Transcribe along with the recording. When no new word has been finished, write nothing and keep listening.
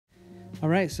All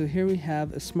right, so here we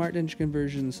have a Smart Denture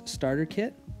Conversions starter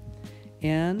kit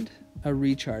and a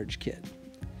recharge kit.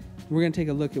 We're going to take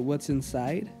a look at what's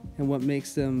inside and what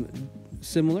makes them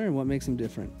similar and what makes them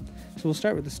different. So we'll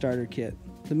start with the starter kit.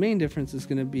 The main difference is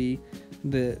going to be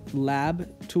the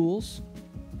lab tools,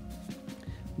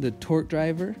 the torque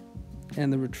driver,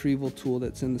 and the retrieval tool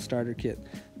that's in the starter kit.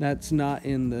 That's not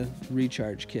in the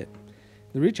recharge kit.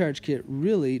 The recharge kit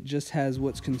really just has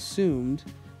what's consumed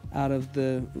out of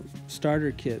the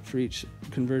starter kit for each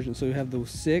conversion. So we have those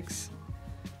 6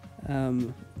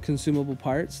 consumable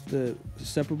parts: the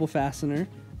separable fastener,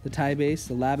 the tie base,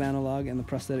 the lab analog, and the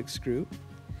prosthetic screw.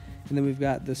 And then we've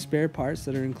got the spare parts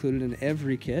that are included in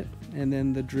every kit, and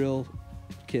then the drill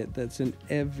kit that's in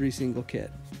every single kit.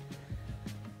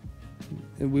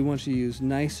 And we want you to use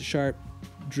nice, sharp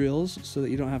drills so that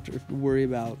you don't have to worry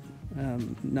about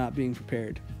not being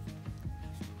prepared.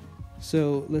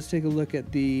 So let's take a look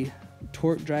at the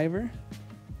torque driver.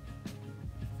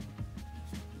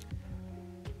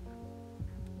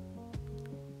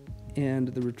 And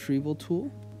the retrieval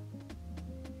tool.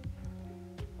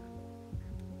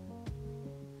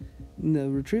 And the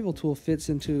retrieval tool fits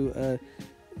into a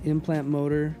implant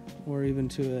motor or even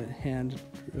to a hand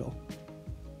drill.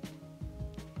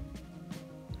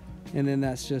 And then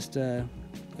that's just a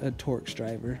Torx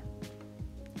driver.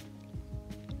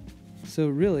 So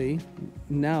really,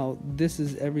 now this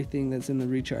is everything that's in the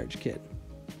recharge kit.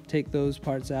 Take those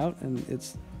parts out and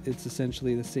it's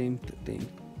essentially the same thing.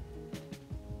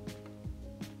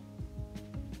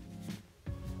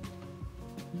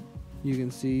 You can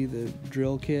see the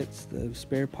drill kits, the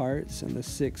spare parts, and the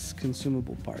 6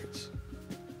 consumable parts.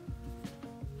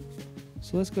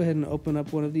 So let's go ahead and open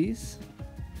up one of these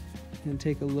and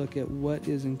take a look at what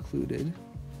is included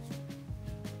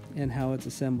and how it's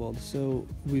assembled. So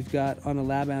we've got, on a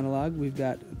lab analog, we've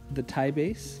got the tie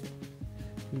base.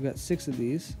 We've got 6 of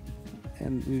these,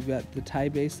 and we've got the tie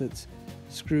base that's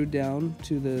screwed down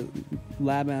to the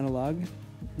lab analog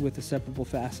with a separable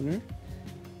fastener.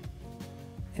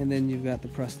 And then you've got the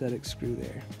prosthetic screw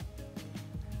there.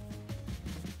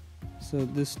 So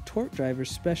this torque driver is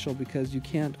special because you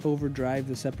can't overdrive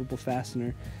the separable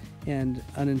fastener and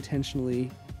unintentionally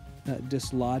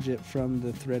dislodge it from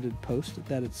the threaded post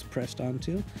that it's pressed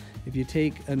onto. If you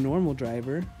take a normal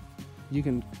driver, you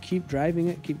can keep driving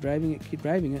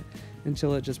it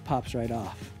until it just pops right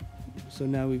off. So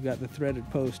now we've got the threaded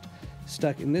post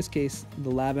stuck, in this case, the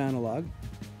lab analog,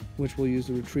 which we'll use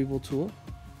the retrieval tool,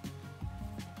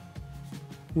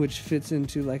 which fits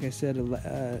into, like I said,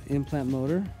 a implant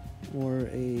motor or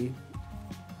a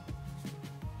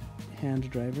hand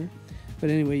driver.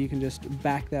 But anyway, you can just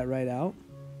back that right out.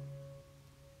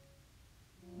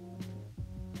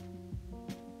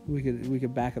 We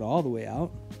could back it all the way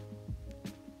out.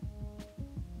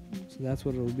 So that's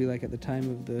what it'll be like at the time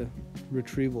of the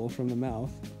retrieval from the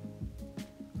mouth.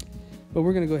 But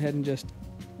we're going to go ahead and just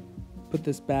put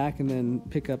this back and then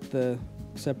pick up the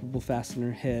separable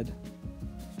fastener head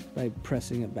by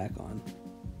pressing it back on.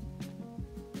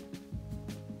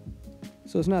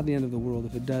 So it's not the end of the world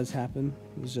if it does happen.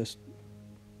 It's just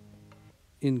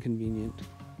inconvenient.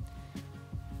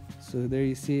 So there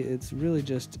you see, it's really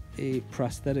just a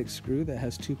prosthetic screw that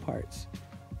has 2 parts.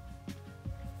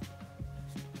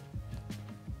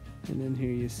 And then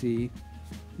here you see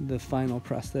the final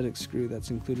prosthetic screw that's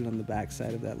included on the back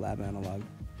side of that lab analog.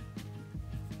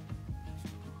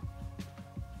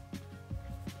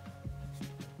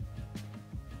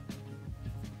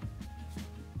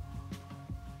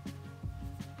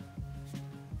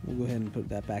 We'll go ahead and put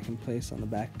that back in place on the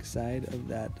back side of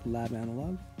that lab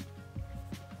analog.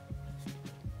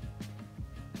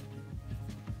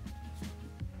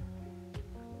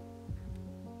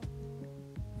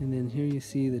 And then here you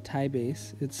see the tie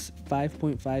base. It's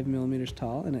 5.5 millimeters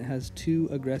tall and it has 2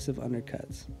 aggressive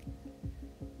undercuts.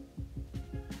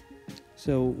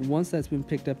 So once that's been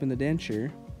picked up in the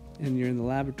denture and you're in the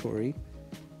laboratory,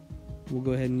 we'll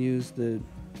go ahead and use the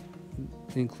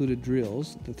included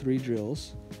drills, the 3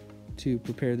 drills, to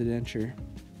prepare the denture.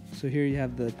 So here you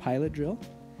have the pilot drill,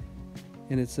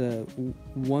 and it's a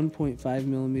 1.5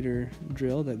 millimeter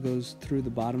drill that goes through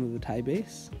the bottom of the tie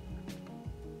base.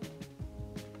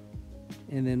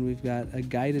 And then we've got a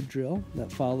guided drill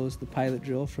that follows the pilot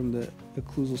drill from the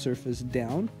occlusal surface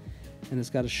down, and it's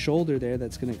got a shoulder there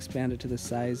that's going to expand it to the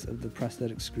size of the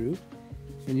prosthetic screw.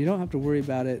 And you don't have to worry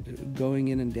about it going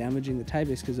in and damaging the tie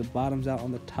base because it bottoms out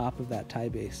on the top of that tie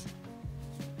base.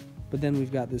 But then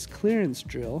we've got this clearance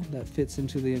drill that fits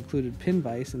into the included pin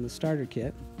vise in the starter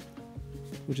kit,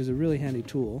 which is a really handy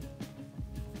tool.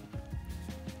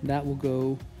 That will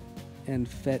go and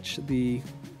fetch the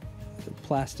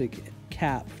plastic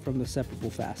cap from the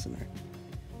separable fastener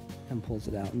and pulls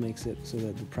it out and makes it so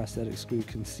that the prosthetic screw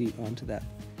can seat onto that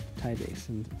tie base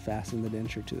and fasten the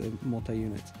denture to the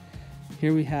multi-units.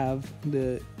 Here we have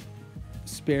the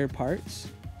spare parts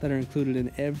that are included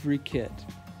in every kit.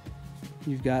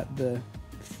 You've got the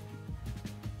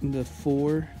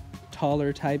 4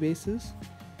 taller tie bases,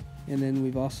 and then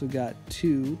we've also got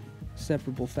 2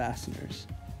 separable fasteners.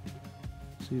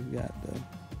 So you've got the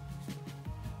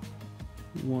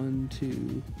 1,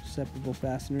 2 separable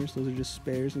fasteners. Those are just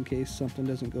spares in case something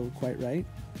doesn't go quite right.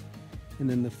 And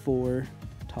then the 4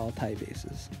 tall tie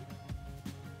bases.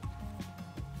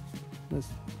 Let's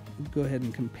go ahead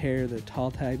and compare the tall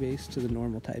tie base to the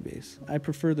normal tie base. I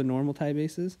prefer the normal tie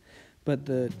bases, but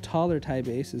the taller tie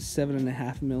base is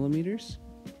 7.5 millimeters.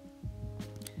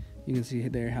 You can see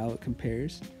there how it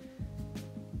compares.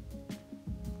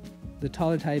 The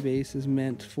taller tie base is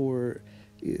meant for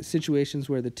situations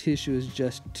where the tissue is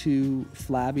just too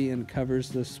flabby and covers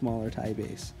the smaller tie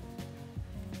base.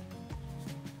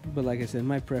 But like I said,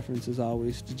 my preference is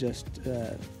always to just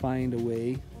find a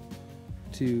way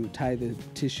to tie the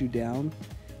tissue down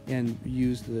and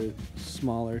use the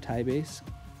smaller tie base.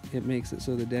 It makes it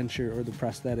so the denture or the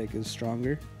prosthetic is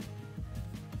stronger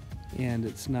and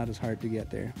it's not as hard to get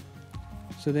there.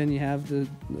 So then you have the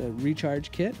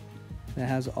recharge kit that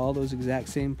has all those exact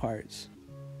same parts.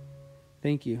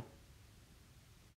 Thank you.